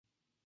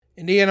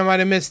Indiana might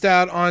have missed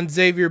out on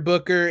Xavier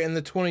Booker in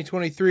the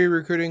 2023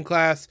 recruiting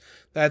class.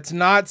 That's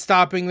not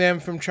stopping them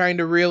from trying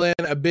to reel in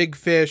a big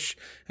fish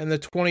in the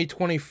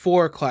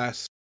 2024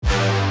 class.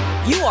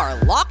 You are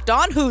Locked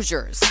On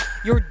Hoosiers,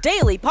 your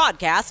daily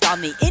podcast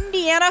on the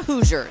Indiana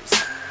Hoosiers.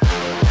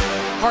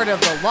 Part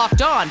of the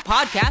Locked On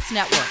Podcast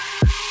Network,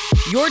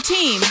 your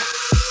team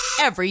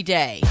every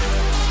day.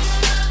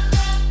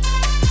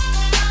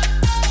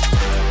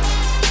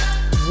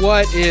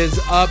 What is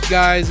up,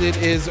 guys? It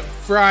is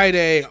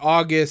Friday,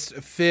 August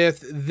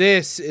 5th.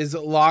 This is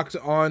Locked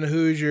On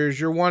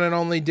Hoosiers, your one and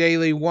only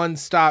daily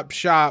one-stop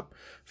shop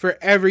for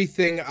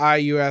everything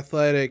IU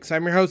athletics.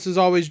 I'm your host, as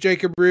always,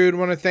 Jacob Rude. I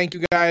want to thank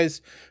you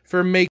guys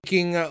for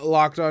making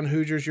Locked On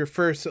Hoosiers your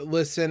first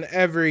listen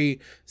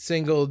every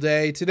single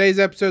day. Today's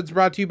episode is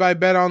brought to you by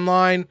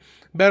BetOnline.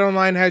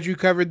 BetOnline has you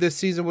covered this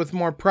season with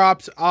more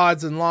props,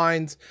 odds, and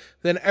lines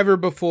than ever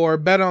before.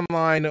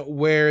 BetOnline,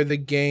 where the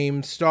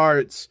game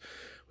starts.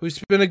 We've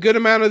spent a good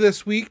amount of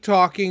this week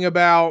talking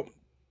about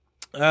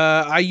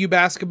IU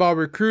basketball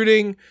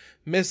recruiting.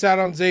 Missed out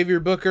on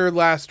Xavier Booker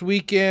last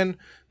weekend.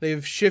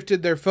 They've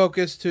shifted their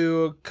focus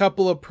to a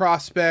couple of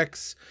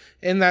prospects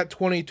in that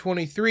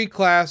 2023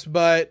 class,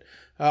 but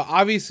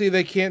obviously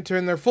they can't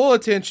turn their full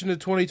attention to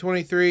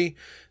 2023.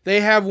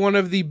 They have one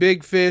of the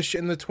big fish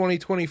in the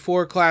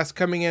 2024 class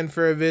coming in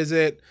for a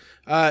visit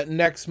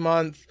next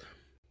month.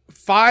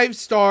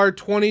 5-star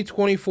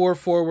 2024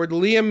 forward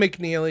Liam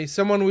McNeely,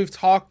 someone we've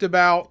talked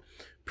about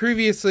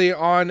previously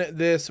on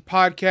this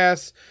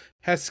podcast,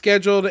 has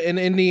scheduled an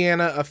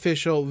Indiana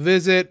official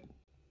visit.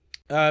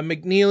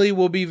 McNeely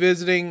will be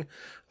visiting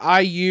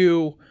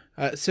IU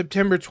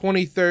September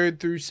 23rd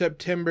through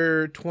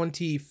September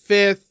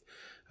 25th.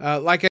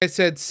 Like I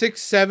said,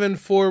 6'7"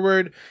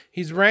 forward.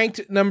 He's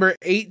ranked number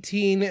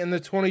 18 in the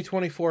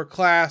 2024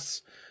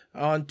 class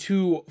on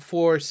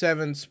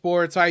 247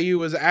 Sports. IU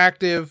was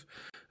active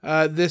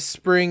this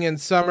spring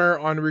and summer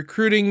on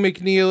recruiting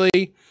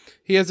McNeely.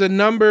 He has a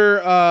number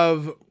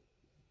of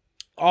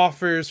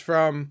offers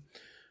from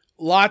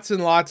lots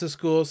and lots of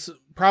schools,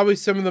 probably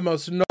some of the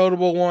most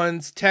notable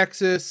ones: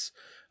 Texas,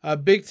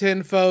 Big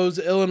Ten foes,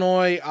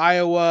 Illinois,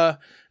 Iowa,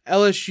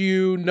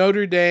 LSU,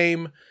 Notre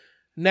Dame.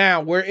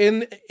 Now, where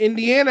in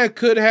Indiana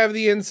could have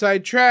the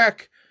inside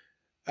track,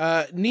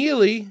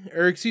 McNeely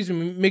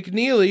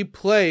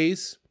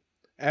plays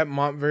at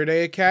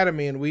Montverde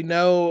Academy, and we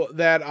know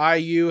that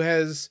IU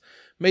has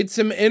made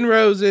some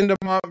inroads into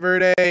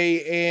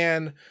Montverde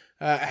and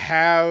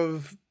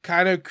have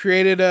kind of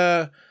created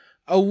a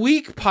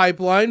weak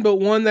pipeline, but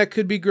one that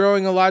could be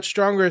growing a lot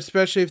stronger,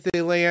 especially if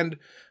they land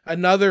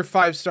another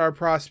 5-star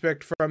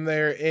prospect from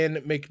there in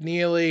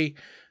McNeely.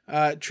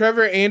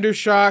 Trevor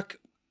Andershock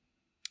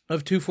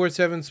of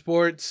 247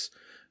 Sports.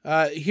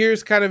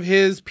 Here's kind of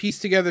his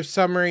pieced together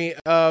summary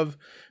of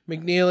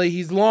McNeely.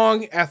 He's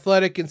long,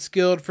 athletic, and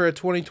skilled for a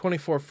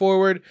 2024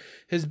 forward.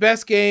 His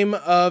best game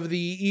of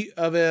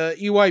a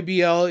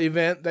EYBL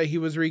event that he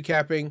was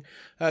recapping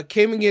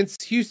came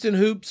against Houston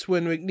Hoops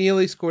when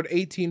McNeely scored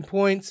 18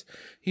 points.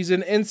 He's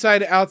an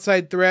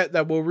inside-outside threat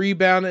that will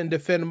rebound and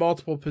defend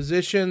multiple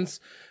positions.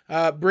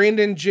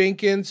 Brandon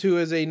Jenkins, who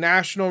is a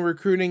national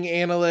recruiting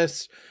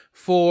analyst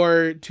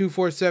for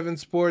 247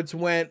 Sports,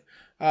 went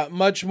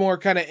much more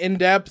kind of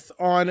in-depth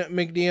on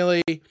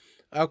McNeely.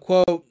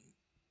 Quote,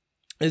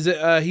 he's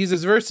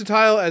as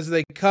versatile as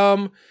they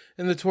come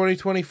in the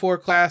 2024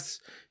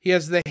 class. He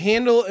has the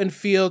handle and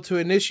feel to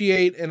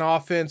initiate an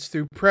offense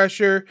through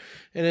pressure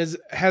and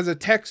has a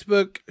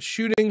textbook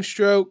shooting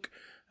stroke.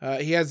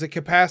 He has the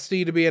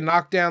capacity to be a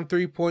knockdown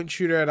three-point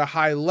shooter at a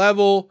high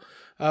level,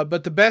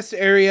 but the best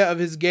area of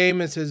his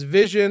game is his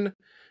vision,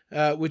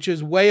 which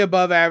is way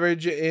above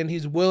average, and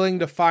he's willing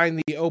to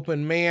find the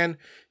open man.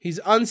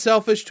 He's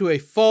unselfish to a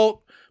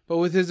fault, but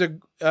with his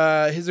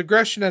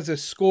aggression as a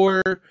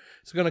scorer,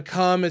 it's going to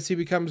come as he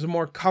becomes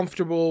more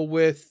comfortable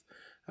with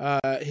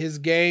his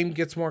game,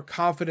 gets more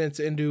confidence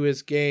into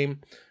his game.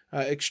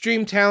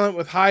 Extreme talent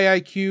with high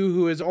IQ,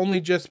 who is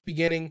only just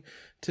beginning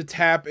to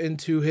tap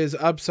into his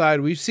upside.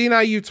 We've seen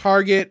IU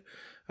target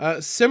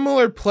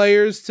similar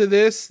players to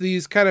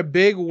these kind of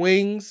big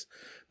wings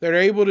that are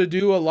able to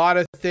do a lot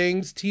of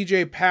things.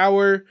 TJ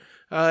Power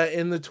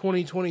in the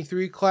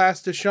 2023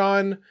 class,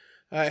 Deshaun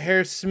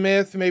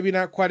Harris-Smith, maybe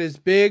not quite as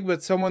big,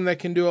 but someone that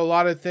can do a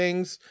lot of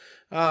things.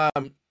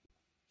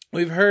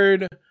 We've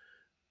heard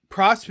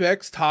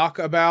prospects talk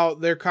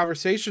about their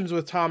conversations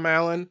with Tom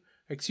Allen.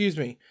 Excuse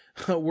me.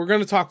 We're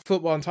going to talk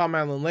football and Tom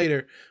Allen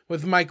later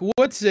with Mike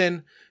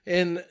Woodson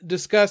and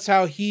discuss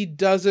how he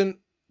doesn't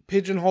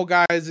pigeonhole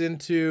guys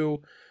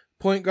into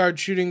point guard,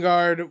 shooting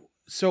guard,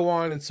 so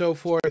on and so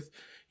forth.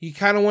 He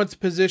kind of wants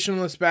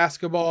positionless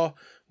basketball.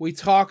 We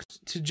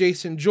talked to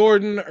Jason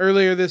Jordan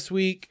earlier this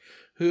week,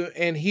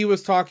 and he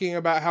was talking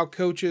about how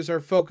coaches are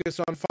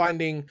focused on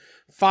finding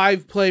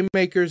 5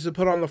 playmakers to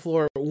put on the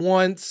floor at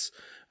once.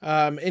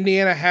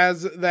 Indiana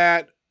has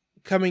that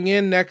coming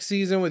in next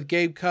season with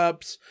Gabe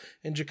Cupps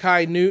and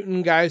Ja'Kai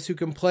Newton, guys who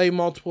can play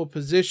multiple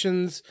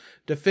positions,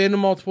 defend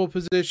multiple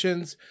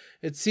positions,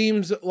 It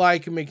seems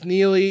like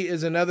McNeely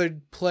is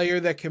another player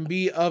that can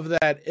be of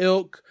that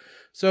ilk.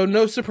 So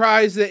no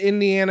surprise that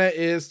Indiana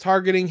is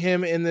targeting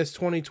him in this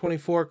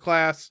 2024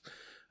 class.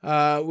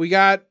 We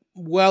got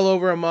well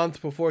over a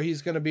month before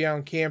he's going to be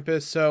on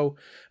campus. So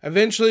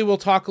eventually we'll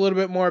talk a little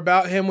bit more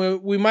about him.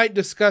 We might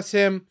discuss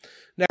him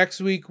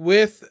next week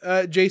with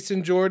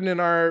Jason Jordan in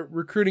our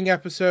recruiting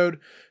episode.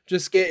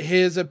 Just get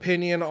his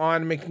opinion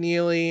on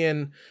McNeely,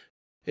 and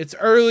it's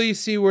early,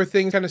 see where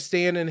things kind of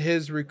stand in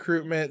his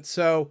recruitment.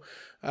 So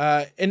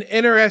an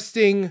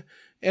interesting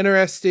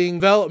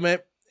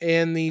development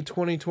in the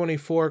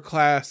 2024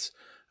 class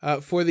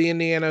for the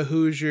Indiana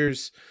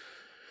Hoosiers.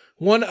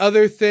 One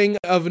other thing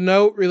of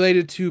note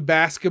related to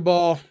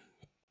basketball,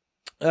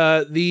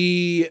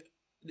 the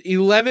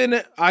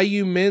 11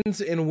 IU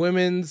men's and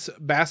women's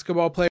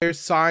basketball players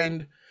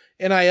signed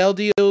NIL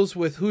deals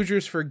with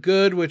Hoosiers for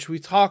Good, which we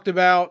talked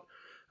about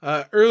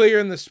earlier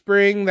in the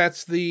spring.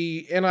 That's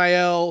the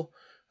NIL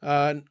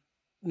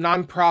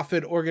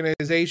nonprofit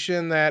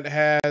organization that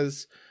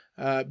has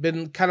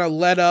been kind of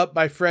led up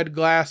by Fred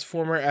Glass,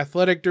 former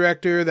athletic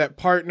director, that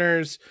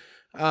partners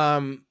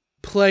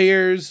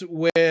players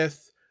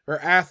with, or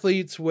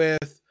athletes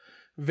with,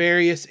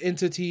 various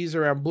entities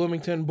around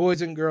Bloomington,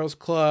 Boys and Girls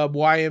Club,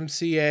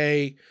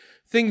 YMCA,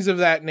 things of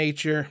that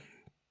nature.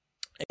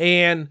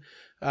 And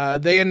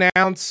they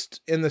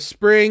announced in the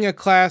spring a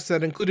class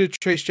that included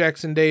Trace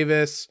Jackson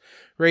Davis,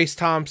 Race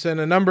Thompson,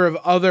 a number of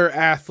other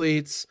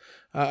athletes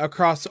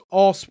across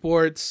all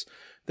sports.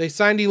 They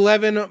signed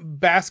 11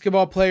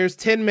 basketball players,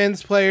 10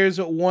 men's players,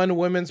 1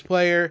 women's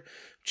player,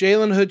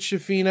 Jalen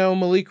Hood-Schifino,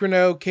 Malik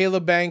Renault,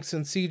 Caleb Banks,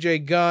 and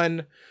CJ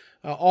Gunn,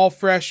 all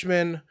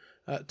freshmen.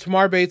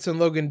 Tamar Bates and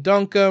Logan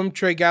Duncombe,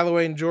 Trey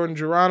Galloway and Jordan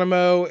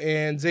Geronimo,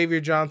 and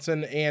Xavier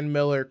Johnson and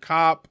Miller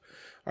Kopp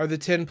are the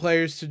 10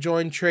 players to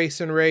join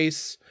Trace and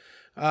Race.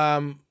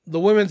 The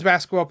women's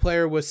basketball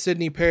player was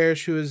Sydney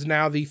Parrish, who is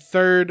now the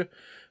third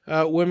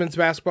women's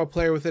basketball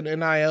player with an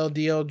NIL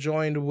deal,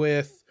 joined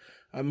with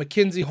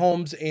Mackenzie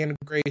Holmes and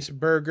Grace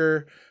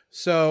Berger.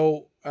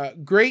 So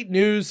great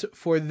news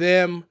for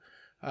them.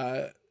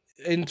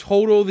 In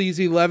total, these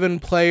 11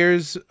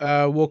 players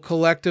will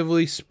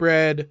collectively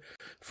spread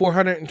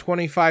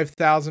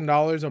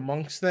 $425,000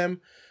 amongst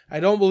them. I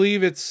don't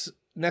believe it's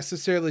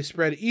necessarily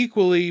spread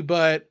equally,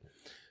 but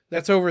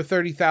that's over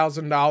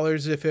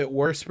 $30,000 if it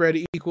were spread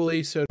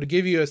equally. So to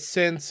give you a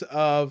sense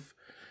of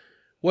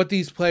what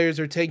these players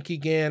are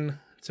taking in,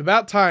 it's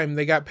about time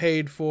they got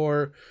paid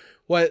for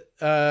what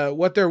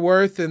they're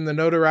worth and the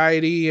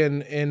notoriety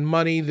and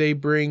money they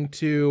bring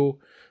to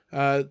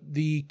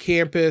the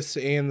campus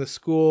and the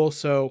school.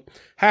 So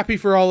happy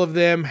for all of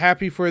them.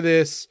 Happy for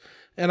this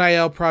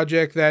NIL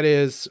project that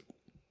is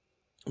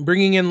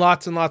bringing in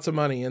lots and lots of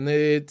money. And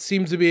it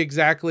seems to be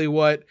exactly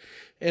what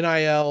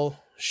NIL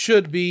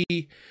should be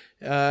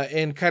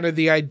and kind of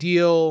the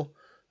ideal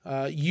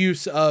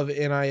use of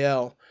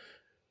NIL.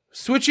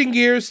 Switching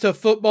gears to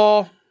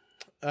football,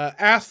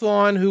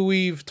 Athlon, who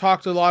we've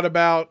talked a lot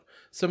about,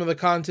 some of the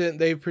content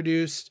they've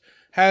produced,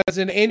 has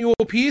an annual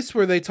piece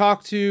where they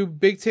talk to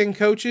Big Ten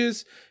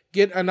coaches,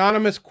 get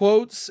anonymous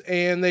quotes,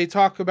 and they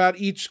talk about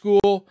each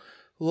school.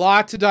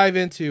 Lot to dive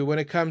into when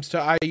it comes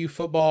to IU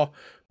football.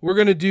 We're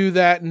going to do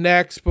that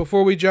next.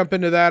 Before we jump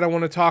into that, I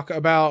want to talk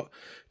about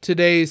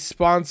today's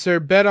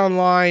sponsor.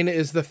 BetOnline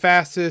is the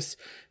fastest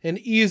and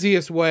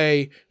easiest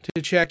way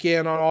to check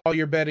in on all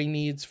your betting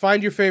needs.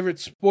 Find your favorite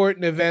sport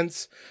and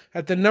events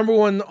at the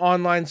 #1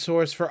 online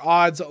source for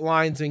odds,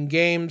 lines, and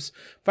games.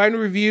 Find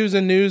reviews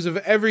and news of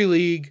every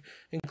league,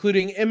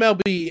 including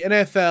MLB,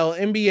 NFL,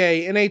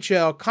 NBA,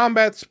 NHL,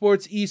 combat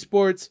sports,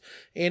 esports,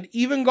 and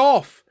even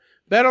golf.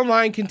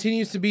 BetOnline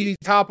continues to be the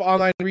top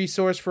online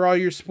resource for all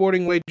your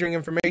sporting wagering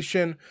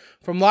information.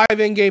 From live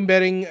in-game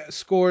betting,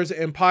 scores,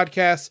 and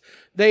podcasts,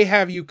 they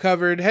have you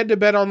covered. Head to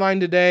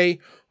BetOnline today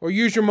or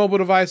use your mobile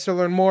device to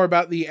learn more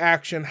about the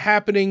action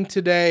happening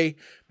today.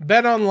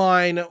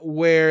 BetOnline,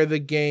 where the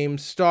game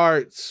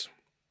starts.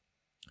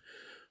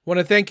 Want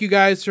to thank you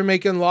guys for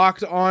making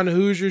Locked On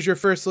Hoosiers your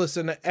first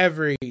listen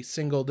every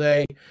single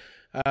day.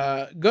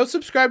 Go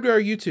subscribe to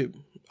our YouTube.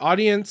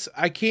 Audience,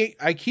 I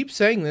keep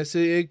saying this,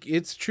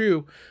 it's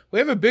true. We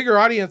have a bigger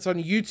audience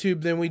on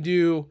YouTube than we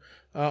do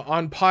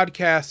on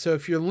podcasts. So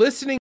if you're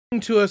listening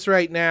to us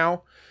right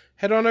now,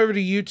 head on over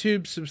to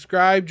YouTube,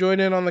 subscribe, join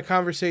in on the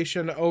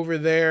conversation over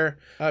there.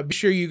 Be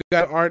sure you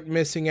guys aren't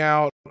missing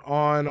out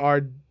on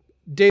our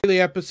daily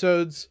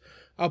episodes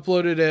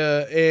uploaded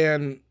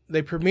and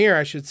they premiere,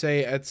 I should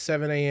say, at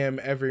 7 a.m.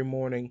 every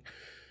morning.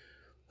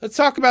 Let's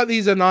talk about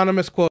these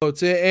anonymous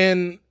quotes.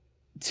 And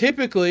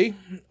typically,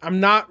 I'm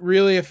not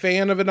really a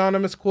fan of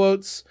anonymous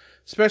quotes,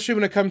 especially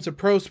when it comes to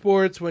pro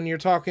sports, when you're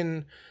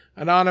talking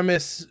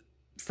anonymous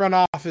front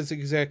office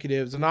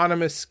executives,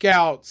 anonymous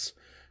scouts,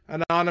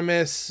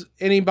 anonymous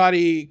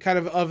anybody kind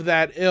of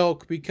that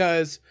ilk,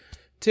 because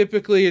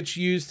typically it's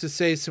used to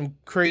say some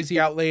crazy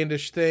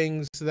outlandish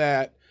things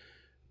that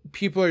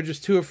people are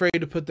just too afraid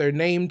to put their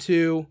name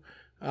to,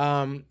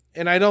 and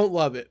I don't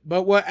love it.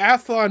 But what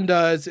Athlon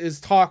does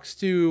is talks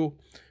to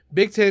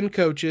Big Ten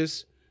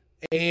coaches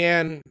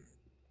and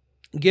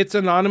gets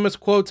anonymous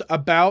quotes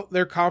about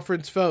their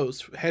conference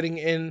foes heading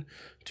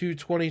into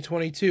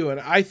 2022. And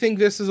I think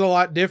this is a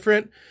lot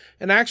different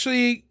and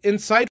actually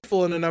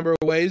insightful in a number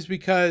of ways,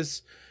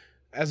 because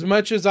as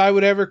much as I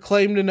would ever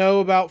claim to know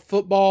about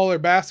football or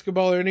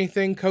basketball or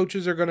anything,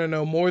 coaches are going to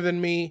know more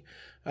than me.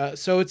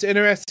 So it's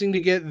interesting to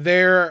get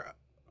their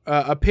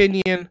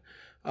opinion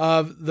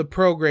of the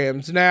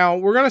programs. Now,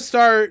 we're going to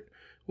start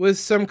with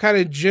some kind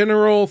of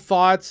general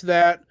thoughts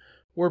that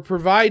were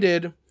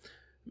provided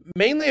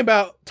mainly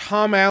about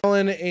Tom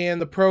Allen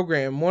and the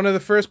program. One of the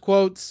first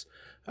quotes,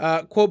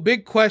 quote,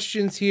 "Big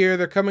questions here.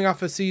 They're coming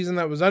off a season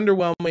that was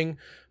underwhelming,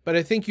 but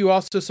I think you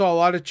also saw a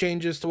lot of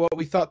changes to what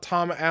we thought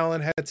Tom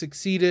Allen had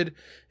succeeded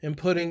in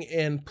putting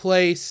in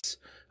place."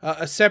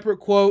 A separate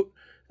quote,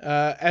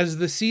 "As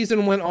the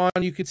season went on,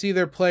 you could see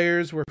their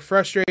players were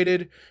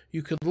frustrated.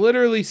 You could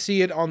literally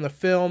see it on the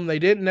film. They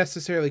didn't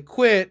necessarily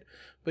quit,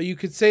 but you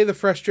could say the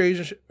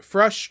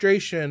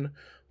frustration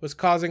was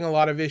causing a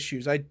lot of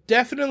issues." I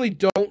definitely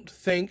don't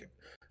think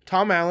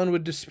Tom Allen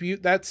would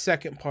dispute that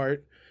second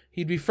part.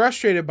 He'd be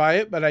frustrated by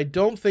it, but I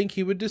don't think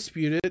he would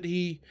dispute it.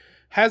 He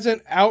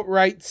hasn't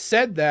outright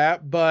said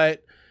that,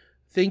 but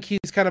I think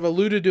he's kind of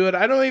alluded to it.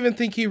 I don't even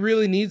think he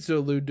really needs to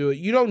allude to it.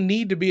 You don't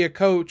need to be a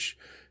coach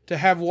to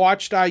have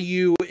watched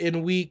IU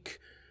in week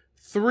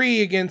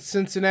 3 against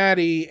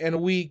Cincinnati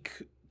and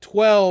week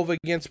 12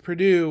 against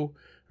Purdue,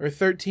 or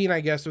 13, I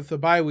guess, with the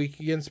bye week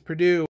against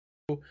Purdue.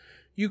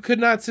 You could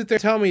not sit there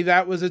and tell me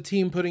that was a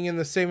team putting in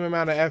the same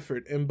amount of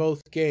effort in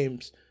both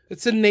games.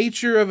 It's the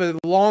nature of a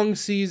long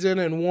season,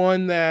 and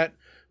one that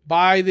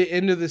by the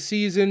end of the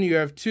season, you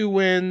have 2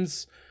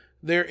 wins.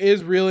 There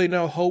is really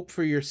no hope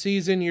for your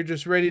season. You're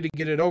just ready to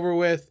get it over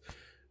with.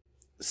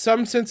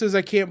 Some senses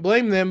I can't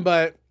blame them,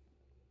 but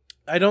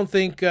I don't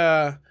think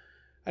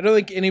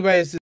anybody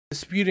is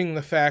disputing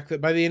the fact that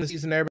by the end of the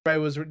season, everybody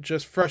was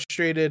just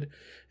frustrated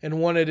and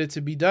wanted it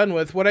to be done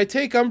with. What I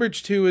take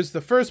umbrage to is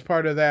the first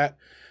part of that,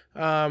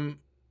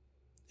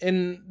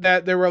 in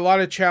that there were a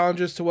lot of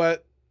challenges to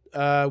what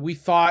we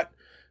thought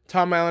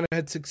Tom Allen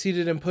had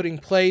succeeded in putting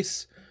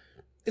place.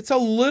 It's a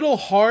little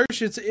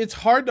harsh. It's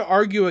hard to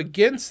argue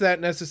against that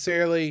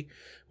necessarily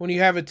when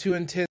you have a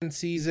 2-10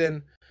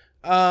 season.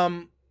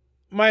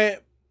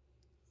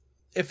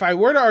 If I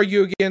were to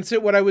argue against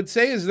it, what I would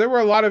say is there were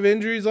a lot of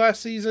injuries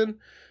last season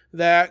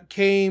that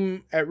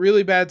came at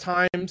really bad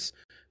times.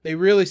 They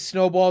really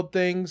snowballed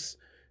things,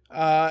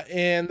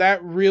 and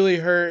that really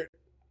hurt.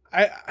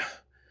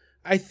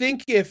 I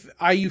think if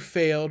IU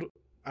failed,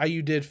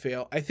 IU did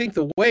fail. I think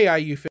the way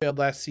IU failed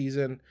last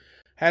season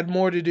had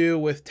more to do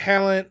with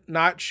talent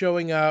not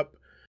showing up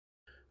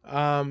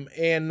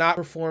and not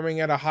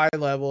performing at a high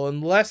level,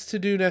 and less to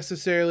do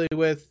necessarily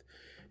with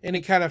any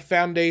kind of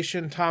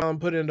foundation Tom Allen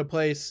put into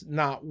place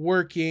not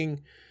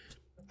working.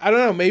 I don't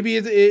know. Maybe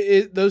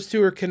those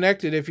two are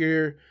connected. If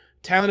your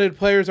talented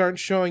players aren't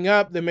showing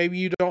up, then maybe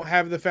you don't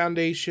have the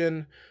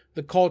foundation,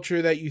 the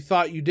culture that you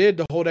thought you did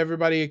to hold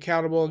everybody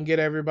accountable and get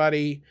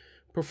everybody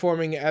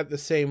performing at the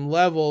same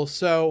level.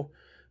 So,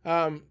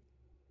 I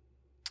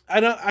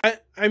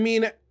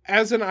mean,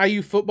 as an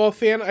IU football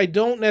fan, I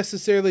don't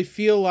necessarily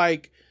feel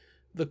like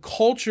the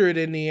culture at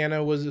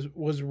Indiana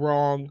was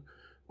wrong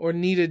or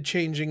needed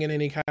changing in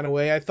any kind of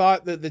way. I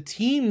thought that the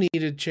team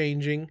needed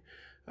changing,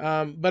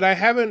 but I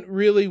haven't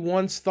really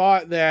once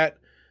thought that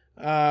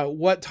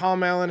what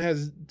Tom Allen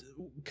has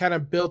kind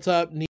of built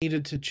up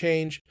needed to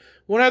change.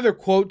 One other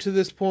quote to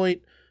this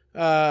point: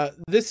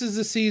 "This is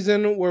the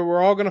season where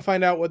we're all going to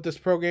find out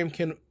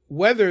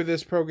whether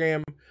this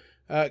program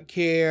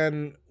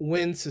can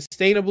win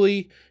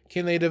sustainably.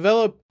 Can they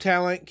develop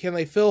talent? Can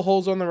they fill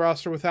holes on the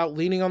roster without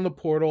leaning on the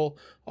portal?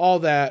 All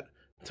that.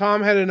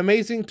 Tom had an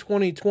amazing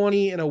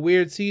 2020 and a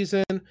weird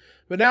season,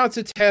 but now it's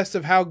a test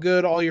of how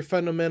good all your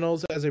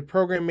fundamentals as a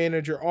program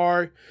manager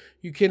are.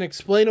 You can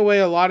explain away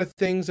a lot of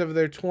things of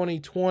their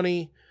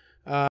 2020.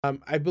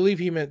 I believe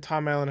he meant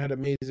Tom Allen had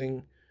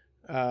amazing.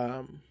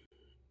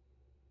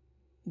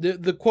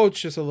 The quote's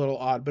just a little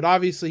odd, but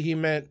obviously he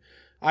meant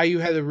IU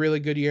had a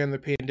really good year in the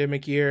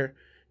pandemic year.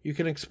 You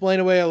can explain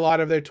away a lot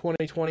of their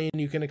 2020,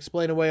 and you can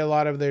explain away a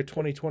lot of their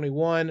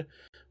 2021.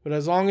 But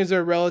as long as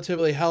they're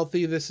relatively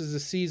healthy, this is the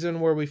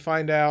season where we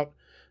find out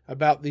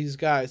about these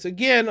guys."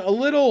 Again, a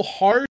little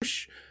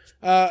harsh.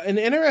 An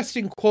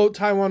interesting quote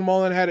Tywone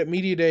Mullen had at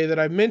Media Day that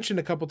I've mentioned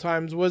a couple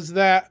times was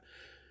that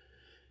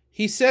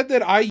he said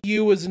that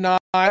IU was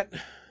not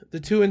the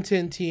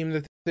 2-10 team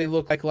that they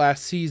looked like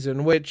last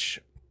season,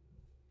 which,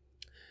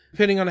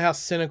 depending on how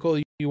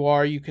cynical you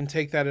are, you can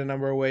take that a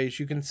number of ways.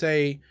 You can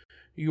say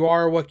you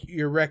are what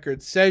your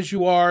record says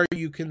you are.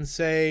 You can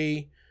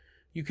say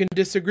you can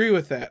disagree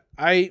with that.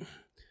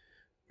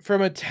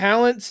 From a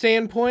talent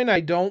standpoint, I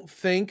don't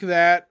think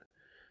that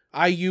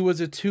IU was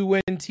a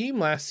 2-win team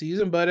last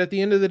season, but at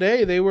the end of the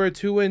day, they were a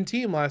 2-win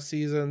team last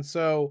season.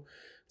 So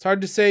it's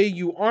hard to say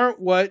you aren't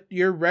what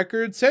your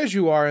record says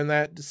you are in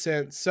that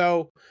sense.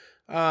 So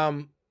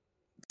Tywone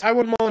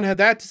Mullen had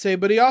that to say,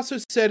 but he also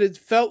said it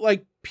felt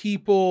like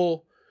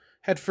people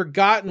had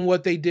forgotten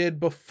what they did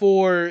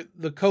before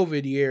the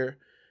COVID year.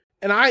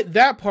 and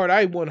that part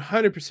I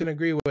 100%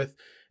 agree with.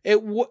 I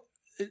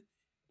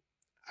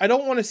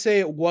don't want to say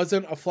it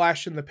wasn't a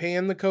flash in the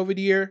pan the COVID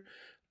year,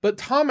 but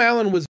Tom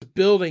Allen was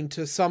building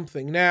to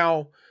something.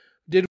 Now,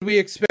 did we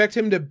expect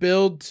him to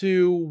build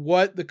to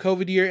what the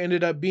COVID year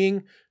ended up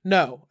being?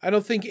 No, I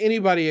don't think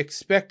anybody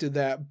expected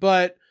that.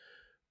 But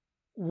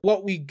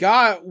what we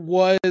got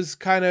was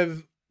kind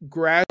of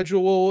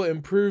gradual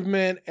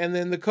improvement. And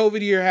then the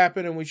COVID year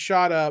happened and we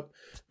shot up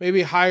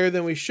maybe higher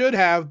than we should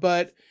have.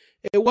 But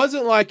it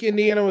wasn't like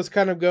Indiana was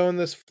kind of going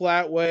this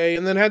flat way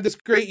and then had this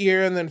great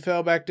year and then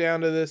fell back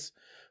down to this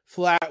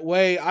flat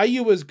way.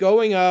 IU was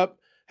going up,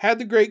 had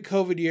the great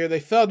COVID year. They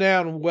fell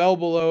down well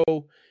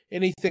below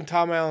anything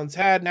Tom Allen's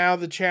had. Now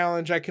the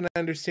challenge I can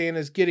understand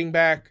is getting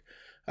back,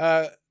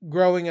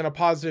 growing in a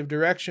positive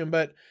direction.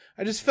 But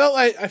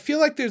I feel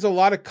like there's a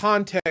lot of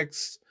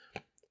context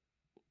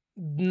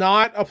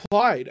not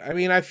applied. I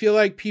mean, I feel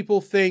like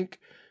people think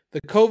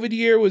the COVID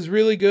year was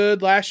really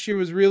good, last year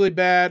was really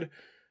bad.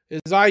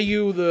 Is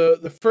IU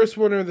the first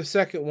one or the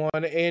second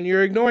one? And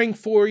you're ignoring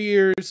 4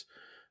 years,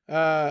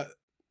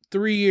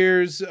 3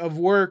 years of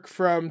work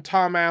from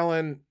Tom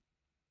Allen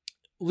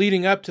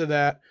leading up to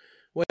that,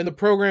 when the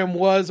program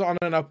was on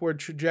an upward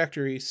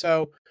trajectory.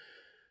 So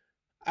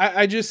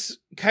I just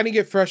kind of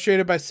get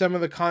frustrated by some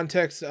of the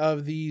context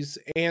of these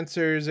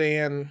answers.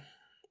 And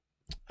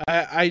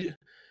I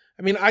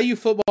mean, IU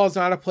football is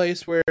not a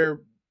place where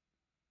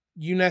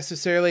you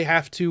necessarily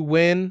have to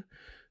win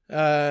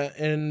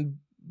and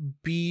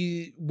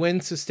win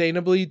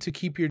sustainably to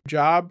keep your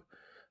job.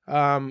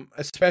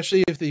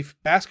 Especially if the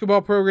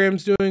basketball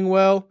program's doing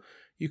well,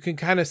 you can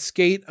kind of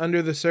skate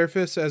under the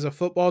surface as a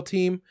football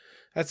team.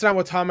 That's not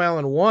what Tom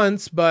Allen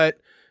wants,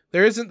 but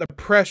there isn't the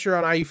pressure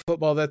on IU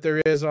football that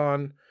there is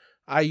on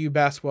IU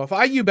basketball. If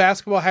IU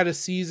basketball had a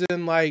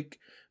season like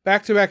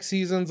back-to-back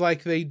seasons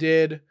like they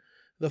did,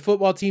 the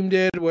football team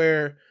did,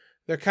 where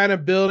they're kind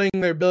of building,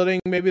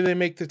 maybe they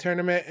make the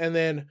tournament, and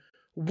then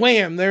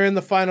wham, they're in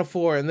the Final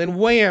Four, and then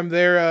wham,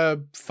 they're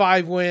a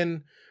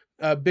 5-win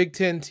Big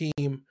Ten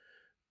team.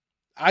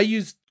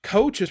 IU's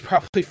coach is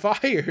probably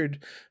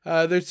fired.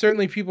 There's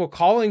certainly people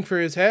calling for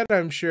his head,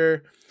 I'm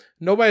sure.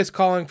 Nobody's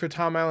calling for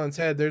Tom Allen's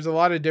head. There's a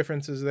lot of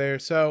differences there.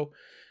 So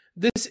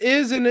this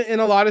is, in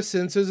a lot of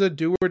senses, a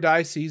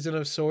do-or-die season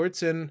of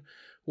sorts, and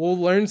we'll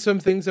learn some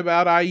things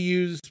about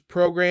IU's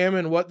program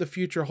and what the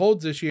future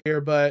holds this year,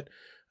 but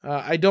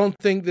I don't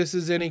think this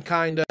is any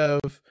kind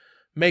of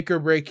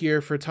make-or-break year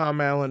for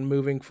Tom Allen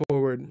moving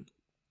forward.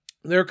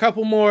 There are a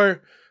couple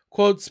more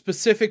quotes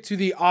specific to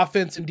the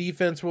offense and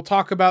defense. We'll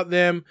talk about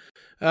them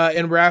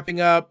in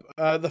wrapping up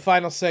the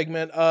final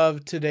segment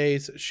of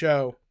today's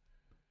show.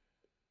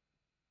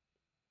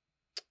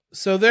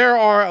 So there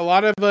are a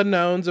lot of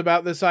unknowns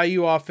about this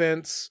IU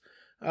offense,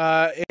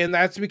 and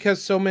that's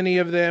because so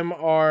many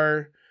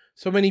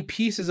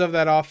pieces of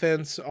that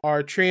offense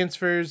are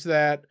transfers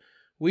that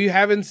we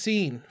haven't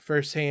seen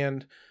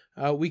firsthand.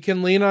 We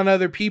can lean on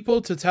other people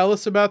to tell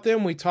us about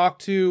them. We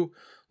talked to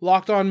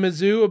Locked On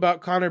Mizzou about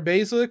Connor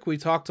Bazelak. We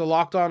talked to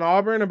Locked On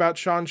Auburn about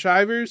Sean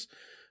Shivers.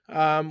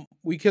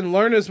 We can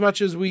learn as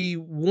much as we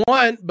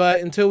want,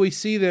 but until we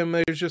see them,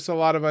 there's just a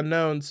lot of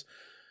unknowns.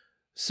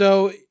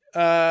 So,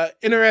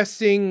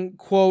 interesting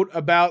quote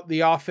about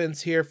the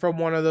offense here from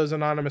one of those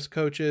anonymous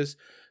coaches.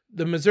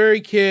 The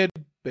Missouri kid,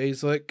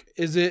 Bazelak,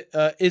 is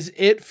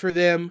it for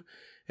them.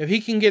 If he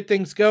can get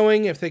things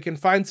going, if they can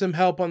find some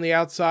help on the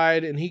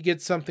outside and he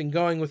gets something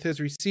going with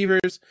his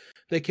receivers,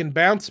 they can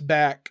bounce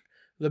back.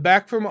 The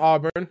back from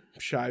Auburn,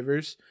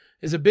 Shivers,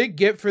 is a big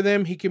get for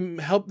them. He can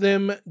help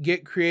them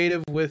get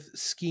creative with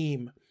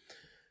scheme.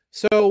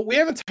 So we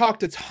haven't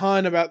talked a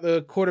ton about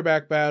the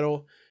quarterback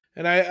battle,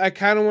 and I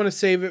kind of want to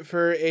save it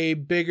for a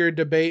bigger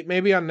debate,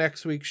 maybe on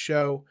next week's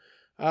show.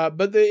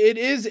 But it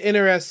is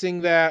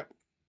interesting that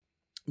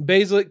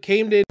Bazelak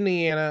came to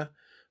Indiana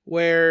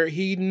where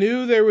he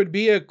knew there would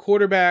be a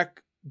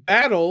quarterback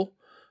battle,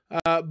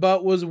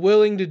 but was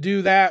willing to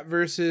do that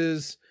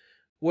versus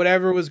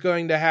whatever was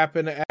going to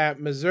happen at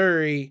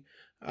Missouri.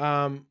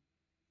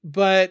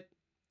 But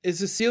is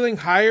the ceiling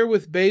higher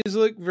with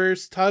Bazelak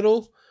versus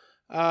Tuttle?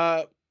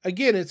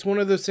 Again, it's one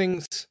of those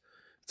things,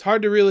 it's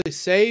hard to really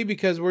say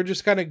because we're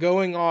just kind of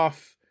going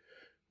off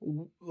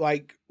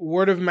like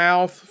word of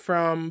mouth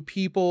from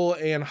people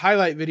and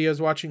highlight videos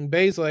watching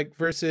Bazelak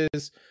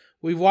versus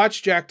we've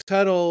watched Jack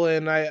Tuttle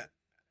and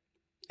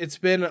it's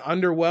been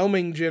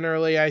underwhelming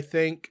generally, I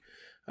think.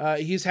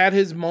 He's had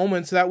his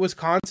moments. That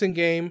Wisconsin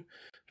game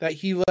that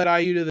he led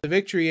IU to the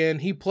victory in,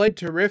 he played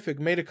terrific,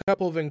 made a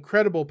couple of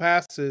incredible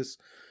passes.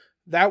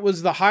 That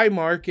was the high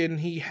mark,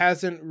 and he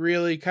hasn't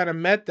really kind of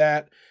met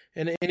that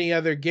in any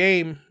other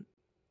game.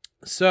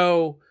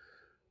 So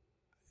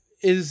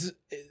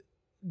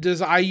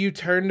does IU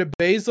turn to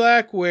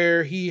Bazelak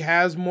where he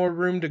has more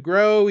room to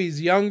grow?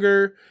 He's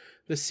younger.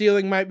 The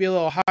ceiling might be a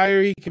little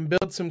higher. He can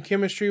build some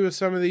chemistry with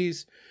some of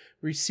these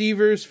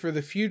receivers for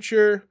the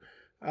future.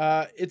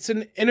 It's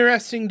an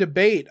interesting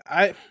debate.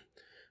 I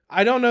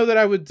don't know that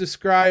I would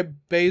describe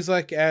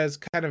Bazelak as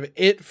kind of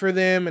it for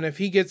them, and if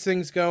he gets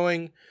things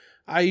going,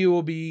 IU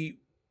will be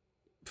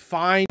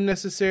fine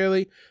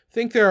necessarily. I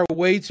think there are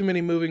way too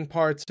many moving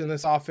parts in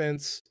this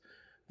offense,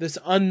 this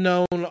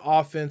unknown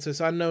offense, this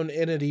unknown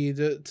entity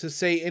to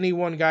say any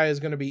one guy is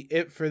going to be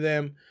it for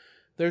them.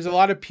 There's a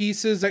lot of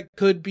pieces that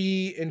could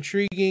be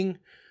intriguing.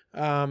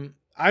 I'm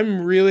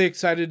really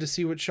excited to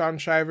see what Shaun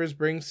Shivers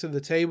brings to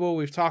the table.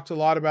 We've talked a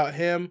lot about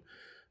him.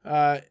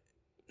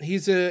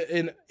 He's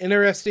an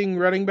interesting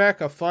running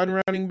back, a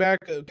fun running back,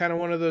 kind of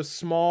one of those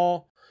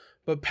small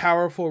but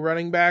powerful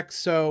running backs.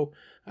 So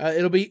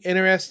it'll be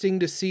interesting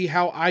to see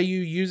how IU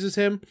uses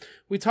him.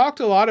 We talked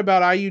a lot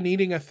about IU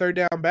needing a third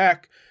down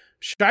back.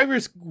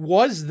 Shivers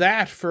was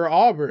that for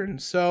Auburn.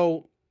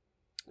 So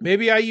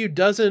maybe IU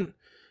doesn't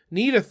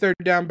need a third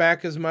down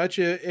back as much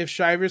if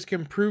Shivers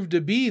can prove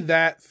to be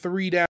that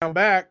 3-down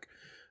back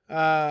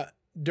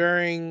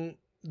during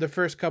the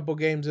first couple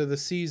games of the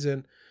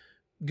season.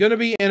 Going to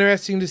be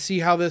interesting to see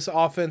how this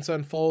offense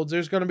unfolds.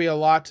 There's going to be a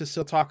lot to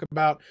still talk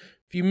about.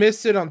 If you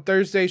missed it on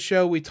Thursday's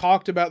show, we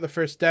talked about the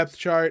first depth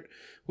chart.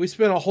 We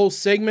spent a whole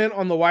segment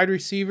on the wide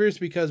receivers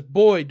because,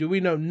 boy, do we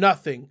know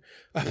nothing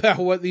about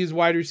what these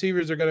wide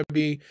receivers are going to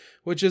be,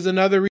 which is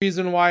another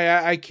reason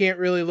why I can't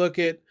really look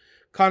at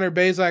Connor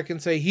Bazelak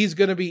and say he's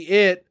going to be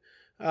it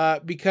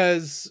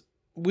because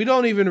we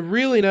don't even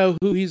really know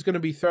who he's going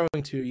to be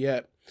throwing to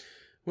yet.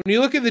 When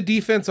you look at the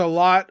defense, a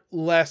lot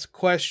less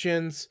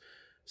questions.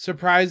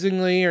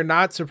 Surprisingly, or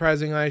not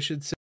surprisingly, I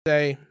should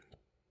say,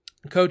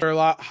 coach are a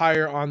lot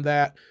higher on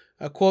that.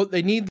 Quote,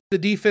 they need the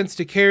defense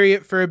to carry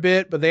it for a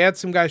bit, but they had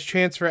some guys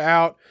transfer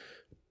out,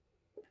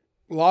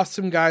 lost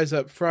some guys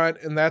up front,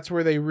 and that's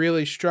where they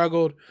really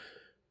struggled.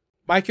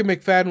 Micah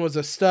McFadden was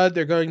a stud.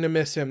 They're going to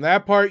miss him.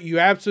 That part you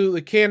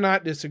absolutely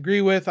cannot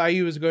disagree with.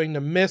 IU is going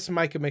to miss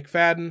Micah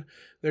McFadden.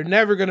 They're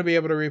never going to be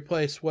able to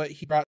replace what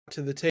he brought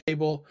to the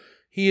table.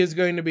 He is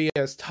going to be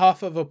as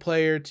tough of a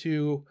player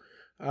to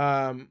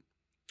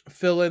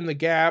fill in the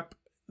gap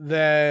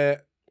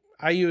that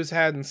IU has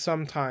had in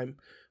some time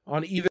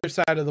on either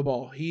side of the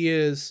ball.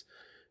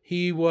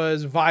 He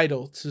was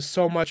vital to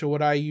so much of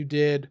what IU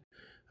did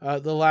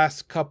the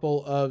last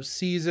couple of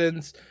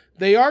seasons.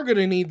 They are going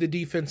to need the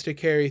defense to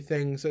carry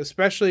things,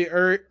 especially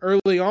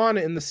early on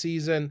in the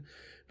season,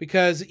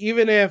 because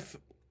even if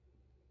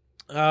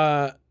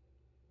all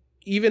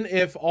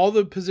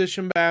the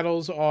position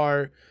battles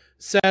are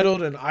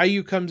settled and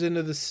IU comes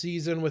into the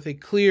season with a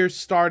clear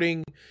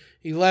starting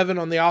 11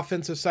 on the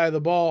offensive side of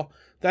the ball,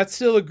 that's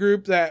still a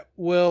group that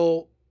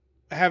will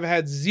have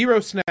had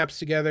 0 snaps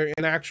together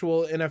in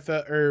actual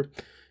NFL or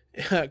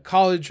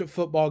college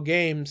football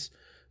games.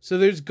 So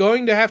there's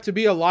going to have to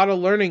be a lot of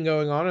learning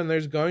going on, and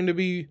there's going to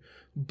be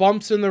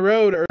bumps in the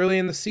road early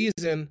in the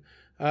season.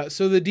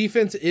 So the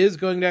defense is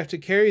going to have to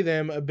carry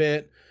them a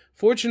bit.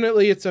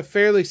 Fortunately, it's a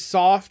fairly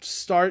soft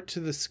start to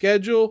the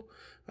schedule,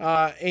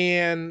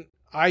 and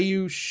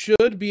IU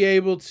should be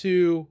able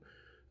to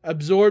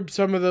absorb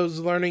some of those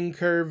learning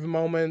curve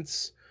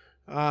moments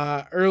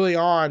early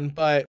on,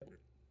 but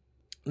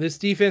this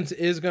defense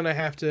is going to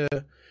have to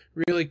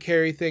really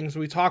carry things.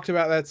 We talked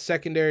about that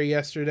secondary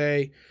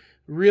yesterday.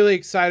 Really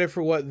excited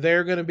for what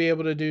they're going to be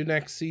able to do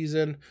next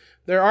season.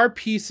 There are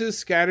pieces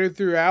scattered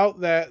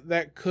throughout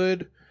that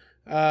could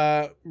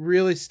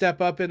really step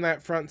up in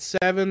that front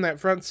seven. That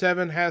front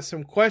seven has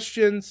some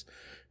questions.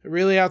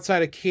 Really,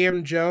 outside of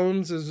Cam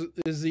Jones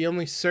is the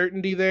only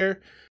certainty there.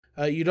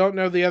 You don't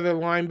know the other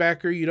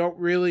linebacker. You don't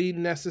really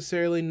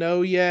necessarily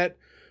know yet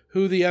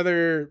who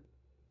the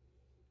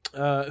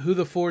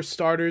 4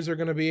 starters are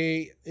going to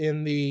be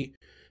in the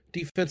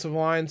defensive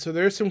line. So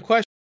there's some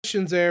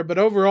questions there, but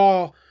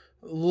overall,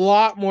 a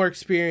lot more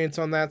experience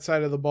on that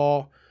side of the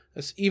ball,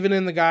 even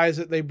in the guys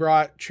that they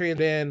brought trained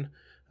in.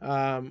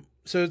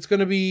 So it's going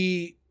to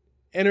be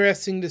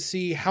interesting to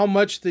see how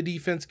much the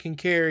defense can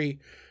carry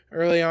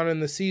early on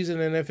in the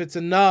season, and if it's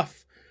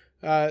enough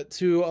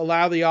to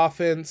allow the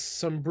offense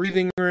some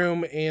breathing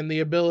room and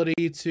the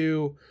ability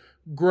to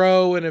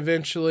grow and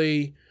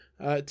eventually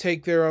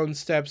take their own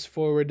steps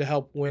forward to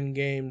help win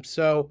games.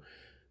 So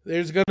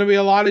there's going to be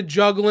a lot of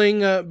juggling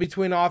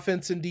between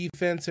offense and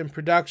defense and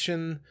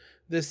production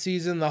this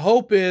season. The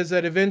hope is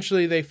that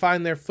eventually they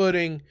find their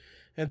footing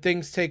and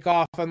things take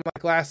off,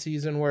 unlike last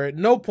season where at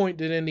no point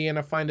did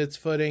Indiana find its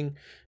footing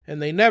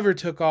and they never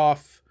took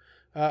off.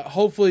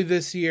 Hopefully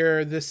this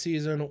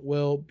season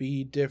will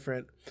be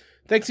different.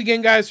 Thanks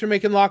again, guys, for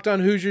making Locked On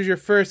Hoosiers your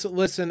first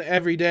listen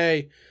every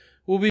day.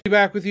 We'll be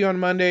back with you on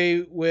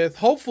Monday with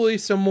hopefully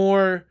some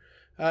more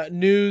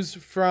news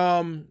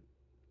from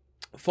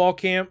fall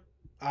camp.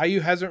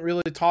 IU hasn't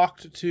really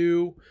talked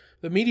to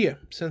the media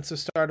since the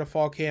start of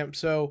fall camp,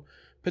 so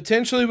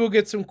potentially we'll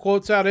get some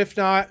quotes out. If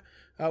not,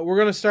 we're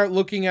going to start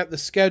looking at the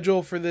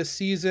schedule for this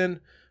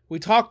season. We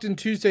talked in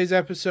Tuesday's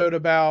episode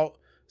about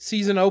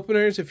season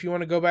openers, if you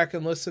want to go back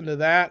and listen to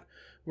that.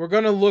 We're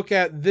going to look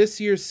at this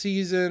year's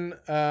season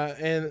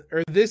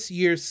or this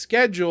year's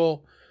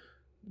schedule,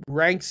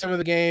 rank some of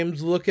the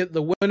games, look at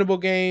the winnable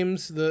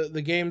games,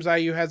 the games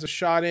IU has a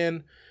shot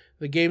in,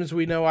 the games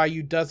we know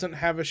IU doesn't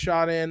have a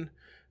shot in,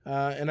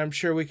 and I'm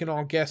sure we can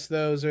all guess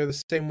those are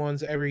the same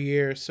ones every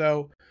year.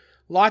 So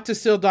lot to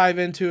still dive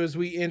into as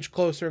we inch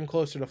closer and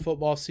closer to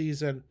football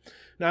season.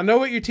 Now, know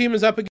what your team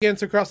is up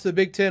against across the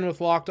Big Ten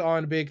with Locked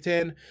On Big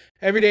Ten.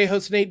 Every day,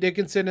 host Nate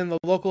Dickinson and the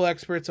local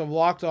experts of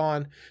Locked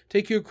On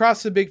take you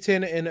across the Big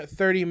Ten in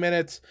 30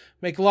 minutes.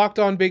 Make Locked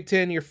On Big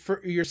Ten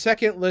your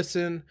second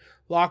listen.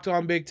 Locked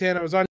On Big Ten.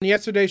 I was on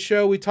yesterday's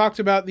show. We talked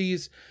about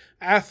these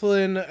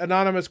Athlon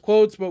anonymous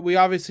quotes, but we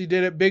obviously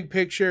did it big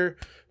picture,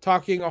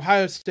 talking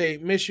Ohio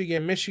State,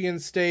 Michigan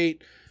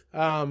State.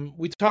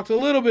 We talked a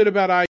little bit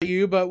about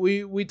IU, but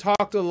we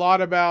talked a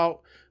lot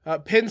about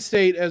Penn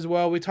State as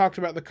well. We talked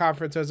about the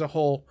conference as a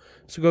whole,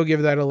 so go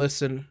give that a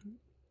listen.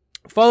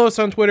 Follow us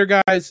on Twitter,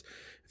 guys,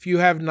 if you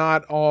have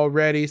not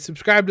already.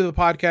 Subscribe to the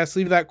podcast.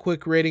 Leave that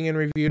quick rating and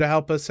review to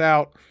help us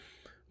out.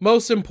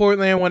 Most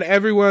importantly, I want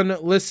everyone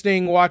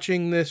listening,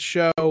 watching this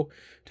show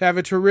to have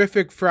a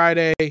terrific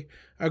Friday,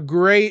 a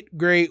great,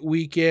 great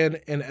weekend,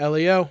 and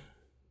LEO.